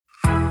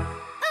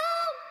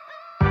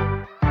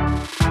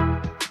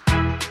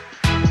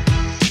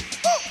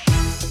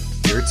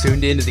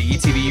tuned into the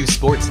ETBU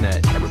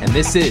Sportsnet, and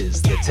this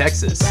is the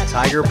Texas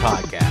Tiger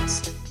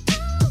Podcast.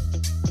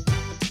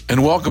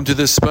 And welcome to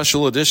this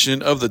special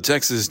edition of the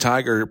Texas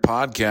Tiger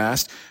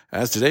Podcast.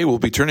 As today we'll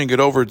be turning it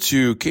over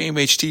to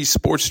KMHT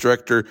Sports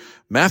Director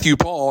Matthew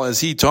Paul as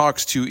he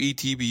talks to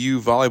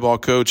ETBU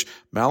volleyball coach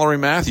Mallory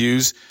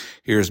Matthews.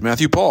 Here's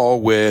Matthew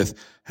Paul with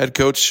head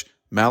coach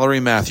Mallory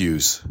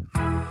Matthews.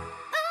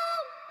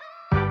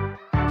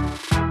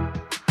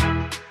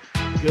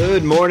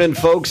 Good morning,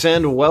 folks,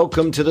 and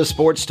welcome to the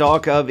Sports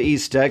Talk of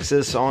East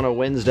Texas on a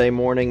Wednesday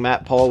morning.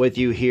 Matt Paul with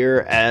you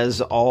here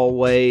as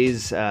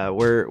always.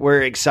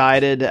 We're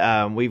excited.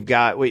 We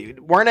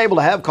weren't able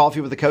to have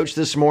coffee with the coach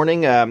this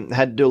morning. Had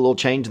to do a little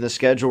change in the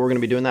schedule. We're going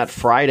to be doing that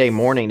Friday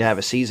morning to have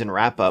a season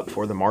wrap-up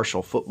for the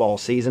Marshall football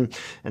season.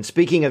 And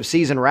speaking of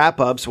season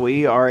wrap-ups,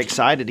 we are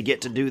excited to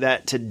get to do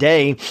that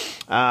today.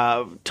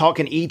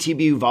 Talking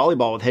ETBU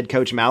volleyball with head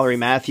coach Mallory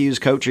Matthews.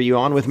 Coach, are you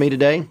on with me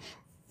today?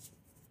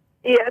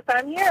 Yes,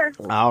 I'm here.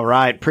 All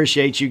right.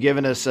 Appreciate you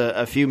giving us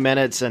a few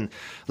minutes. And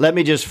let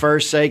me just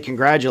first say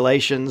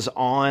congratulations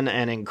on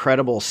an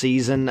incredible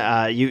season.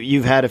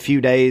 You've had a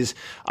few days,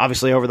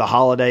 obviously, over the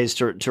holidays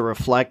to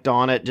reflect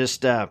on it.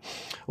 Just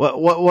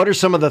what are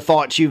some of the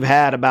thoughts you've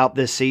had about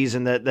this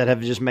season that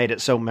have just made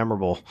it so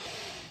memorable?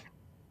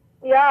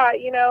 Yeah,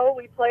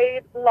 we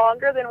played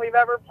longer than we've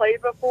ever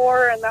played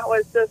before, and it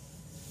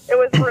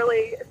was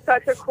really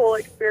such a cool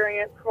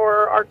experience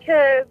for our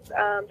kids,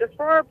 just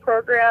for our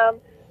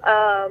program.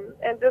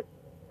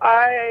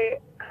 I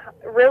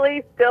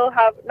really still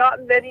have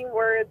not many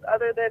words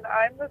other than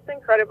I'm just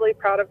incredibly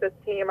proud of this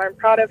team. I'm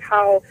proud of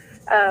how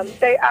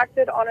they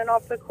acted on and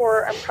off the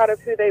court. I'm proud of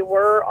who they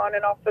were on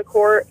and off the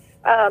court.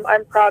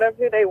 I'm proud of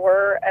who they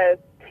were as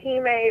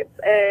teammates,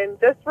 and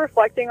just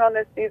reflecting on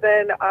this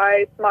season,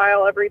 I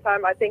smile every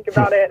time I think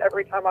about it,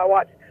 every time I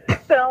watch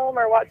film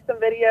or watch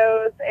some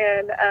videos.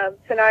 And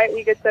tonight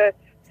we get to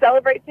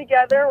celebrate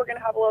together. We're going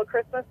to have a little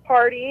Christmas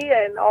party,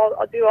 and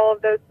I'll do all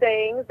of those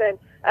things, and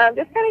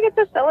just kind of get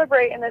to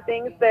celebrate in the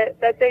things that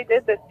they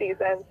did this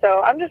season.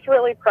 So I'm just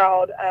really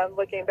proud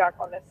looking back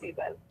on this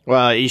season.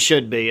 Well, you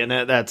should be, and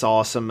that's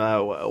awesome.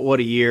 What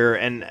a year.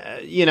 And,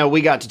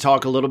 we got to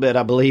talk a little bit,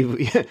 I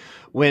believe,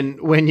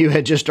 when you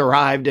had just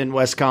arrived in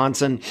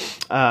Wisconsin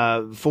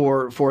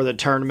for the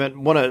tournament.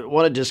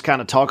 Want to just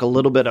kind of talk a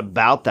little bit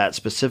about that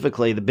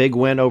specifically, the big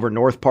win over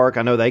North Park.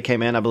 I know they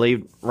came in, I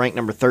believe, ranked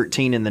number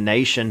 13 in the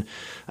nation.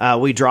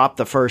 We dropped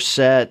the first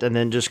set and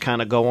then just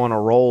kind of go on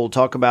a roll.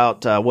 Talk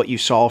about what you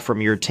saw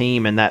from your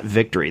team and that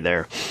victory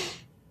there.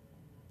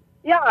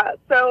 Yeah,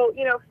 so,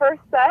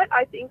 first set,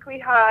 I think we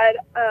had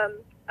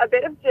a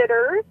bit of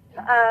jitters,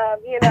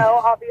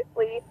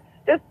 obviously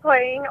just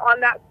playing on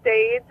that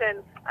stage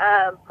and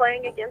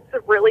playing against a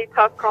really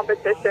tough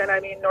competition. I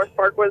mean, North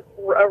Park was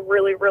a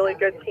really, really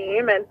good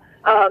team, and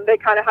they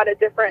kind of had a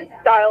different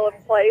style of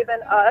play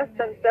than us.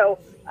 And so,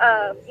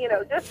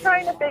 just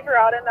trying to figure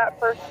out in that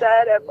first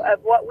set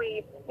of what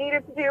we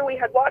needed to do. We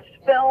had watched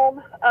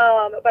film,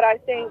 but I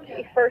think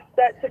first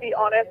set, to be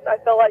honest, I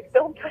felt like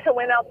film kind of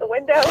went out the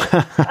window.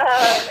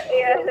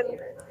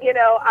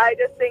 I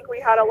just think we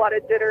had a lot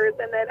of jitters.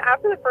 And then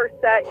after the first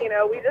set,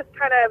 we just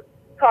kind of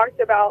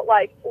talked about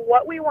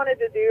what we wanted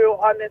to do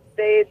on this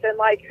stage and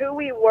who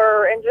we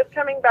were, and just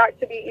coming back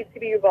to be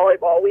ETBU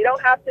volleyball. We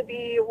don't have to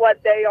be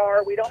what they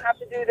are. We don't have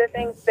to do the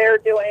things they're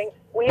doing.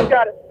 We've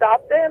got to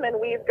stop them, and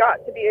we've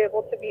got to be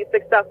able to be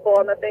successful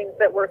on the things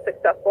that we're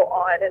successful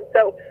on. And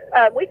so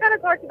we kind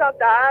of talked about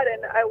that,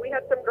 and we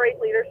had some great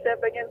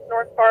leadership against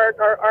North Park.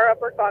 Our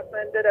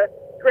upperclassmen did a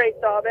great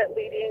job at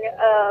leading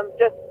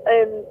just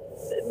in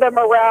the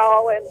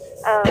morale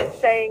and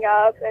staying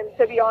up. And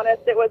to be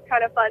honest, it was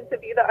kind of fun to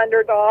be the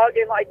underdog,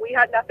 and we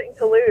had nothing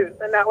to lose.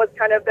 And that was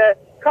kind of the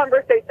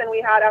conversation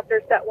we had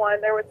after set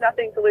one. There was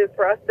nothing to lose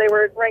for us. They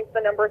were ranked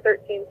the number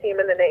 13 team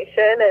in the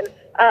nation, and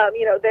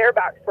their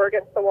backs were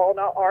against the wall,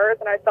 not ours.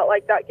 And I felt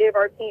like that gave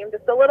our team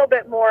just a little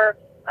bit more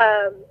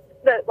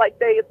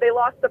they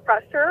lost the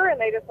pressure,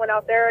 and they just went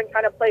out there and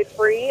kind of played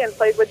free and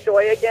played with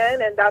joy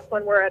again. And that's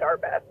when we're at our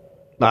best.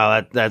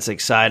 Wow, that's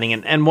exciting.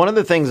 And one of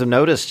the things I've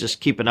noticed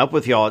just keeping up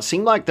with y'all, it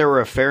seemed like there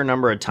were a fair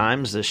number of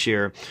times this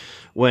year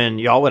when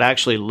y'all would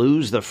actually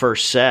lose the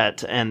first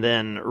set and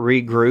then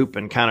regroup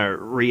and kind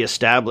of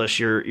reestablish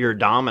your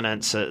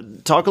dominance.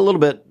 Talk a little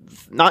bit,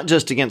 not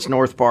just against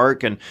North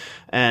Park and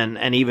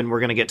even we're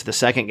going to get to the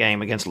second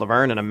game against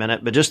Laverne in a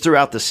minute, but just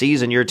throughout the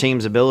season, your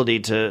team's ability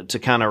to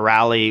kind of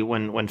rally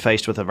when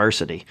faced with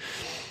adversity.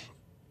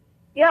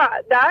 Yeah,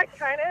 that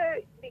kind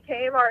of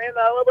became our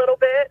MO a little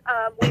bit.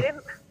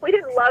 We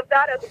didn't love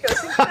that as a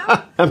coaching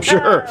staff. I'm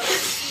sure.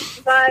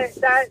 But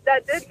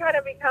that did kind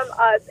of become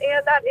us.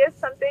 And that is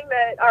something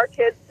that our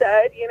kids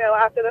said,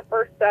 after the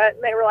first set.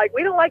 And they were like,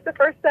 we don't like the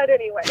first set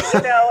anyway,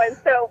 And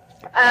so,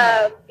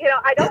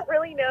 I don't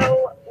really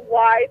know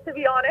why, to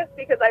be honest,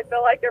 because I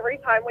feel like every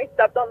time we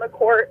stepped on the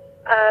court,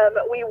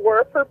 we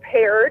were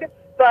prepared.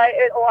 But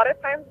a lot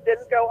of times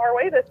didn't go our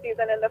way this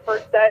season in the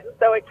first set. And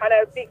so it kind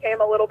of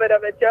became a little bit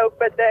of a joke.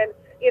 But then,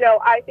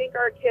 I think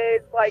our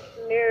kids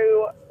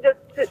knew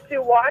just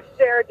to watch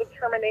their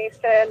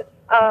determination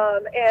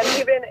And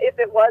even if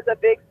it was a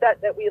big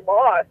set that we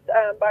lost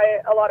by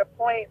a lot of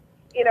points,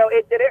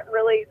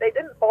 they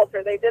didn't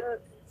falter. They didn't,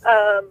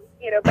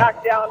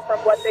 back down from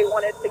what they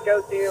wanted to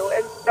go do.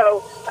 And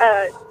so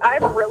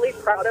I'm really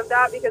proud of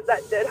that, because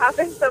that did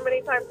happen so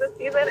many times this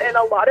season. And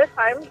a lot of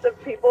times the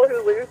people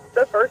who lose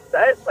the first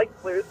set,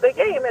 lose the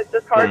game. It's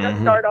just hard to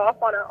start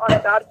off on a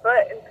bad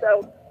foot. And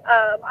so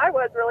I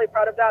was really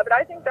proud of that. But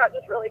I think that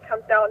just really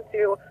comes down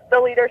to the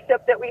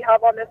leadership that we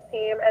have on this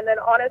team, and then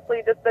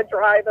honestly just the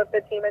drive of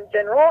the team in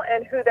general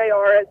and who they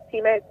are as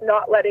teammates,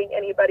 not letting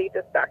anybody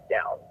just back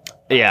down.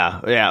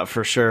 Yeah,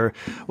 for sure.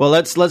 Well,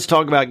 let's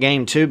talk about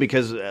game 2,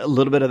 because a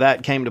little bit of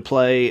that came to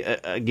play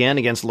again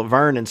against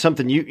Laverne, and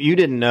something you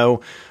didn't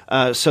know.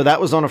 So that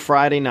was on a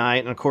Friday night,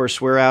 and of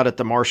course we're out at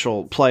the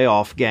Marshall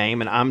playoff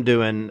game, and I'm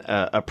doing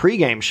a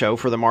pregame show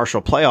for the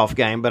Marshall playoff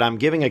game, but I'm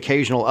giving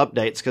occasional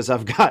updates because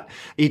I've got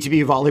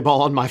ETBU volleyball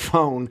on my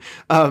phone,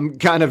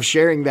 kind of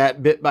sharing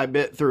that bit by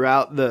bit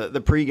throughout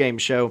the pregame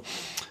show.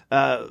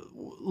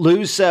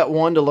 Lose set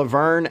 1 to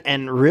Laverne,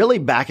 and really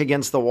back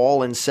against the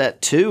wall in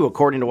set 2,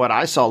 according to what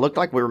I saw. Looked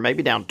like we were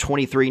maybe down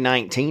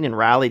 23-19 and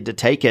rallied to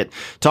take it.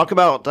 Talk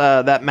about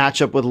that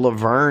matchup with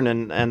Laverne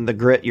and the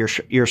grit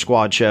your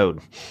squad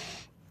showed.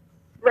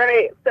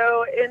 Right.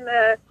 So in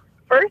the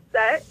first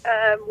set,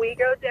 we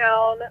go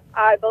down,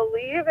 I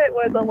believe it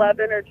was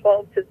 11 or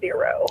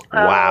 12-0.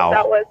 Wow.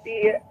 That was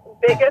the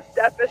biggest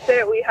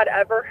deficit we had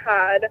ever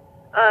had.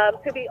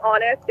 To be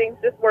honest, things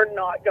just were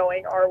not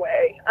going our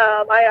way.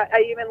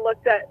 I even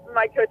looked at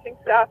my coaching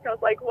staff and I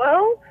was like,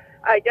 well,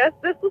 I guess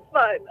this was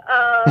fun.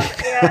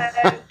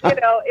 And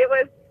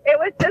it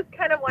was just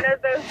kind of one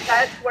of those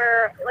sets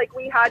where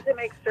we had to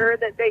make sure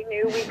that they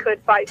knew we could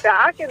fight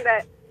back, and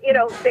that,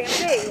 same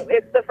thing.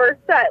 It's the first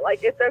set.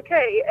 It's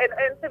okay.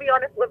 And to be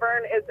honest,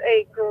 Laverne is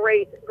a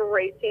great,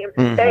 great team.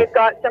 Mm-hmm. They've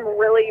got some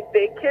really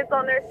big kids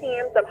on their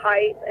team, some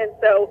height. And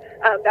so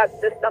that's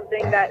just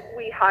something that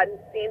we hadn't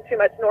seen too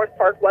much. North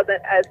Park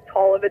wasn't as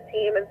tall of a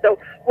team. And so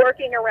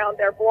working around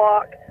their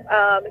block,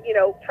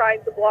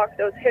 trying to block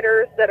those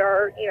hitters that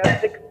are,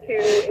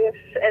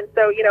 6'2"-ish. And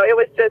so,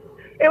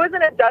 it was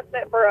an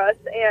adjustment for us,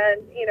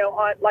 and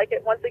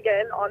once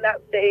again on that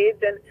stage,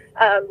 and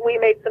we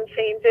made some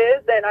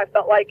changes, and I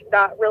felt like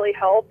that really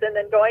helped. And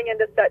then going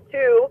into set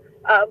 2,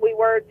 we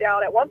were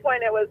down at one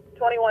point. It was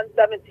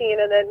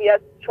 21-17, and then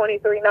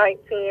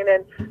 23-19.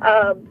 And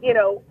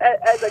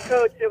as a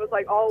coach, it was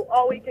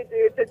all we could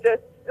do to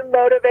just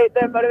motivate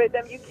them.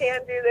 You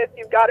can do this.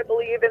 You've got to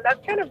believe. And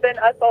that's kind of been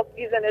us all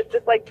season, is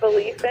just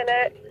belief in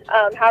it,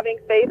 having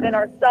faith in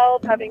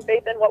ourselves, having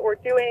faith in what we're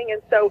doing.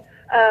 And so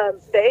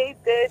they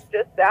did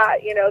just that.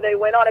 They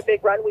went on a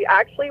big run. We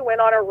actually went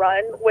on a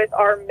run with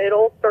our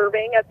middle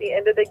serving at the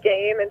end of the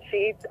game, and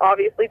she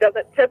obviously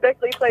doesn't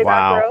typically play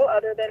back row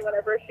other than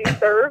whenever she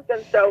serves.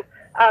 And so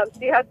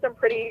she had some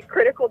pretty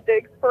critical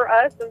digs for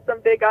us and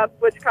some big ups,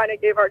 which kind of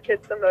gave our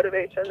kids some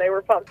motivation. They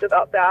were pumped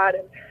about that.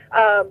 And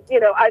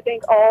I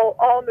think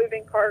all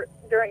moving parts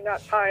during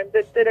that time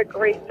did a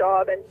great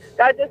job, and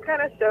that just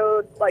kind of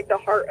showed the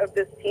heart of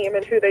this team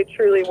and who they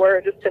truly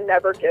were, just to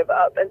never give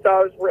up. And so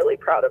I was really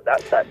proud of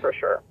that set for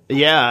sure.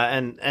 Yeah,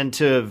 and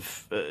to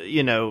have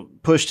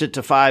pushed it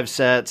to 5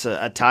 sets,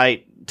 a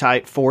tight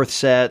fourth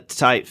set,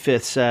 tight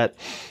fifth set.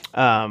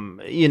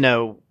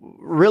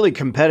 Really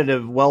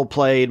competitive, well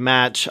played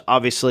match.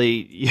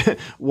 Obviously,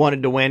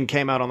 wanted to win,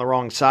 came out on the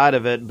wrong side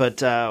of it.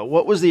 But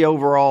what was the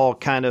overall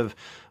kind of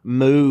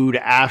mood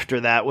after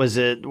that? Was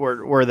it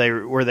were they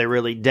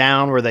really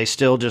down? Were they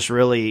still just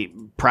really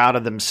proud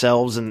of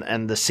themselves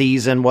and the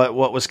season? What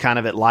was kind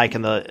of it like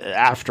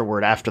after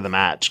the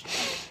match?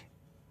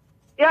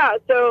 Yeah,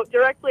 so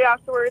directly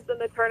afterwards in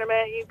the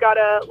tournament, you've got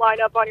to line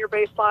up on your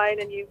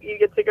baseline, and you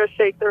get to go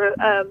shake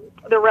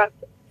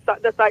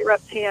the site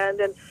rep's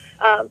hand, and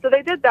so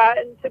they did that.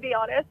 And to be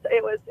honest,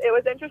 it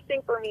was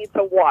interesting for me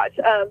to watch.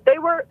 They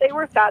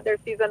were sad their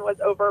season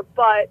was over,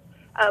 but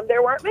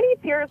there weren't many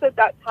tears at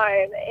that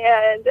time,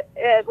 and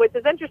which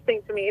is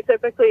interesting to me.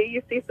 Typically,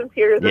 you see some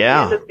tears at the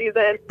end of the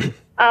season.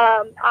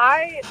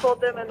 I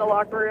told them in the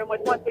locker room,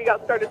 which once we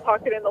got started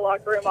talking in the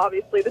locker room,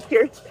 obviously the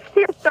tears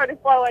started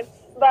flowing.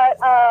 But,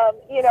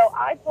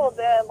 I told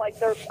them,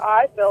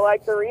 I feel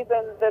like the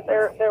reason that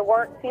there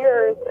weren't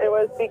tears, it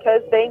was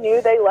because they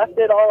knew they left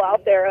it all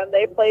out there, and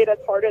they played as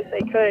hard as they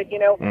could.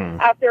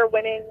 After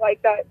winning,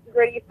 that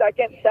gritty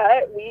second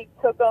set, we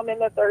took them in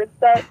the third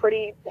set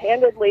pretty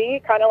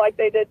handedly, kind of like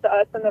they did to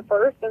us in the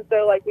first. And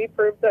so, we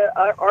proved to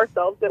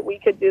ourselves that we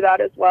could do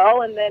that as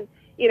well. And then,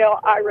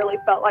 I really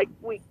felt like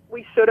we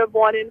should have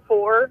won in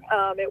 4.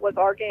 It was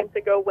our game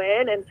to go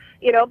win. And,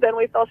 then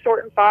we fell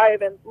short in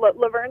 5. And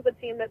Laverne's a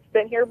team that's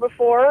been here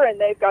before, and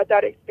they've got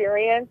that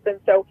experience. And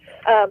so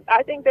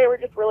I think they were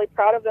just really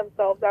proud of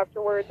themselves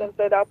afterwards. And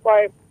so that's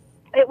why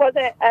it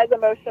wasn't as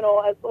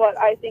emotional as what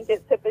I think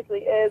it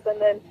typically is.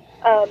 And then,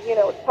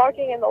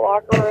 talking in the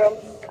locker room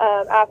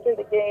after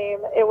the game,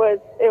 it was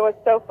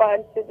so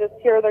fun to just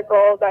hear the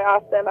girls. I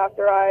asked them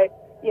after I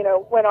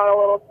went on a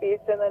little speech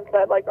and then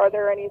said, are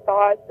there any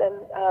thoughts? And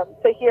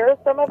to hear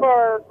some of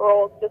our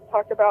girls just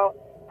talk about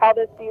how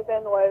this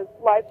season was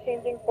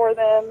life-changing for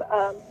them.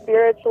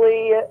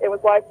 Spiritually, it was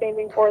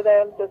life-changing for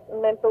them, just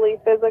mentally,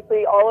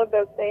 physically, all of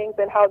those things,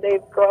 and how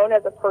they've grown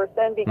as a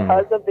person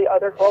because of the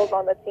other girls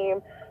on the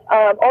team.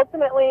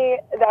 Ultimately,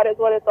 that is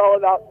what it's all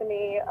about to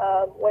me.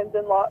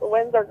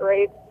 Wins are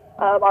great.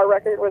 Our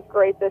record was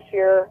great this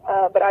year,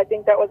 but I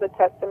think that was a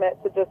testament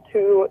to just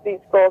who these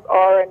girls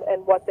are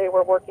and what they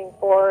were working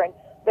for. And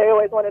they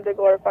always wanted to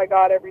glorify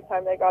God every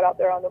time they got out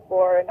there on the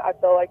floor, and I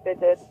feel like they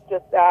did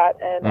just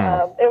that. And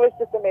it was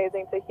just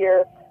amazing to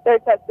hear their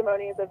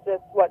testimonies of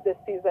just what this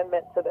season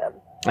meant to them.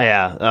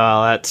 Yeah,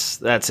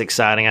 that's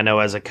exciting. I know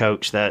as a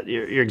coach that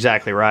you're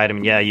exactly right. I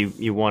mean, yeah,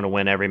 you want to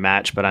win every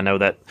match, but I know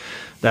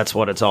that's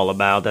what it's all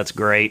about. That's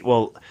great.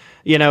 Well,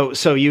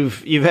 so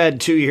you've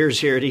had 2 years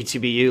here at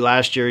ETBU.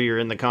 Last year you're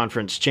in the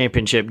conference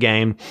championship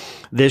game.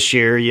 This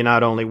year you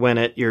not only win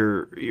it,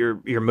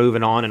 you're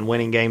moving on and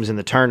winning games in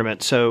the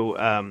tournament. So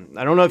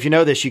I don't know if you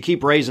know this, you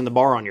keep raising the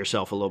bar on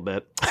yourself a little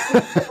bit.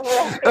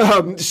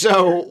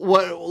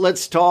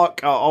 Let's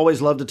talk. I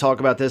always love to talk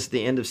about this at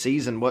the end of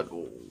season.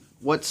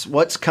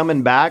 What's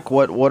coming back?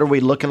 What are we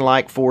looking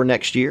like for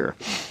next year?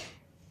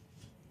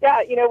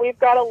 Yeah, we've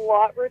got a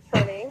lot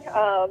returning.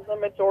 The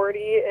majority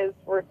is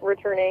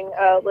returning.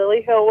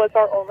 Lily Hill was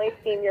our only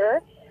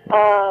senior,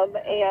 and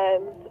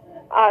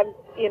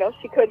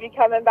she could be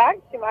coming back.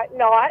 She might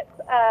not,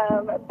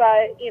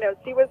 but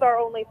she was our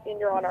only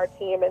senior on our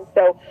team, and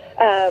so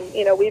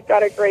we've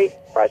got a great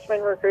freshman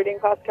recruiting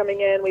class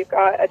coming in. We've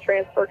got a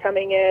transfer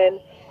coming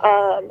in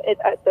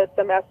at the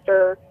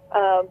semester.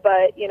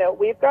 But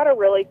we've got a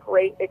really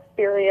great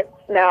experience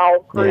now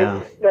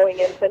group going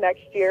into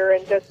next year,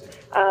 and just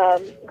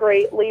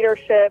great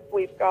leadership.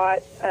 We've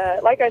got,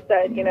 like I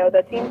said,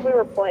 the teams we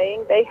were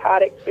playing, they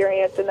had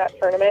experience in that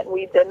tournament, and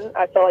we didn't.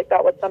 I feel like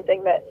that was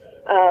something that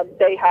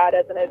they had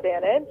as an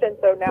advantage, and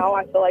so now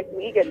I feel like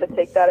we get to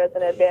take that as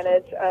an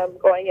advantage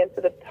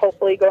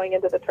hopefully going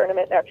into the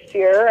tournament next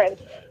year, and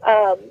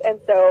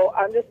so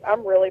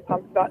I'm really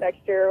pumped about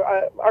next year.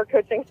 Our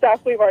coaching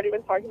staff, we've already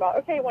been talking about,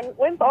 okay,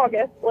 when's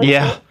August?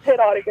 Let's hit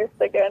August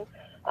again.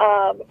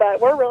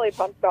 But we're really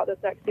pumped about this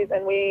next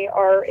season. We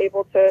were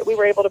able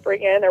to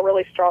bring in a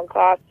really strong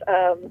class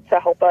to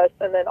help us,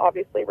 and then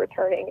obviously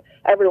returning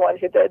everyone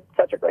who did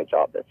such a great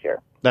job this year.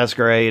 That's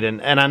great.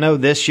 And I know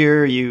this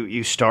year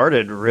you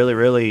started really,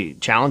 really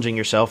challenging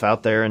yourself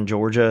out there in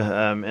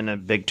Georgia in a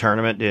big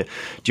tournament. Do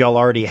y'all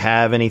already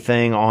have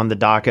anything on the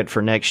docket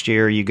for next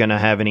year? Are you going to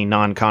have any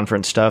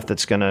non-conference stuff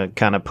that's going to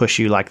kind of push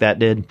you like that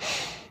did?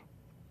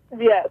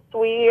 Yes,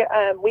 we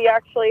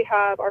actually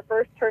have our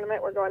first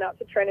tournament. We're going out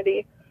to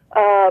Trinity,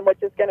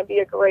 which is going to be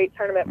a great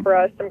tournament for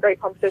us. Some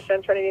great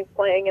competition. Trinity's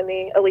playing in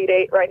the Elite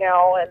Eight right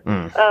now, and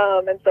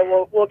so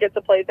we'll get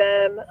to play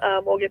them.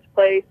 We'll get to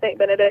play St.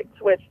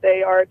 Benedict, which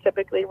they are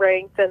typically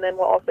ranked, and then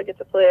we'll also get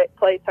to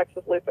play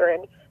Texas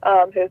Lutheran,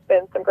 who's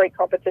been some great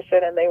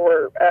competition, and they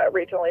were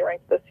regionally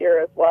ranked this year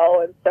as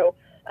well. And so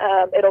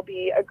it'll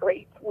be a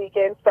great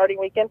starting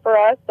weekend for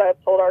us. I've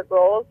told our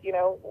girls,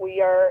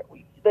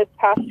 this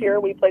past year,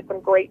 we played some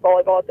great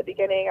volleyball at the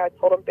beginning. I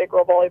told them big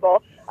girl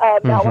volleyball.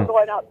 Now we're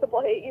going out to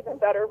play even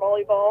better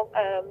volleyball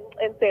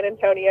in San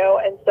Antonio,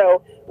 and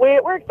so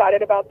we're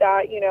excited about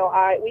that.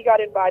 We got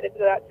invited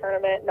to that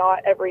tournament.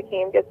 Not every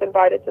team gets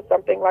invited to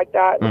something like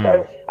that,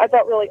 so I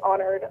felt really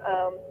honored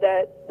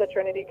that the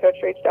Trinity coach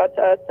reached out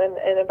to us and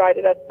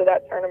invited us to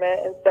that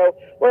tournament, and so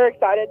we're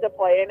excited to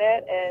play in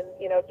it. And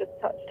just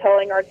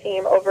telling our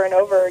team over and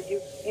over,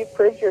 you've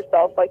proved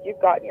yourself, like you've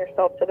gotten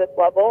yourself to this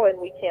level, and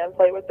we can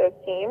play with those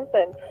teams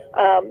and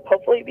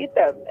hopefully beat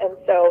them. And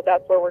so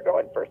that's where we're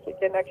going first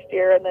weekend next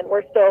year. And then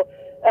we're still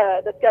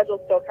the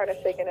schedule's still kind of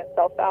shaking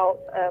itself out.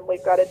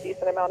 We've got a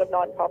decent amount of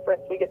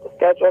non-conference we get to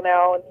schedule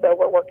now, and so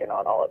we're working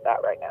on all of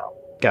that right now.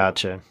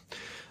 Gotcha.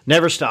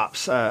 Never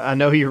stops. I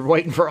know you're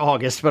waiting for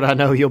August, but I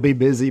know you'll be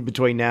busy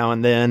between now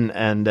and then,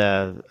 and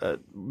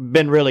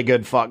been really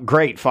good,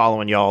 great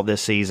following y'all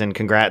this season.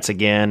 Congrats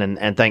again,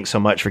 and thanks so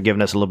much for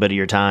giving us a little bit of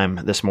your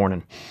time this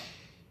morning.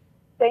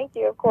 Thank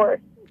you, of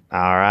course. All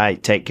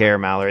right. Take care,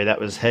 Mallory. That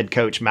was head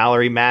coach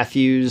Mallory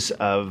Matthews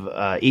of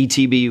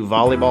ETBU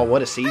Volleyball.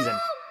 What a season.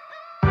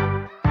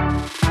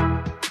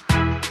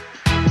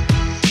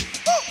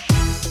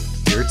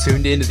 You're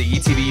tuned into the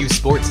ETBU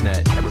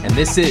Sportsnet, and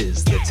this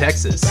is the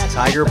Texas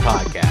Tiger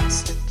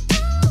Podcast.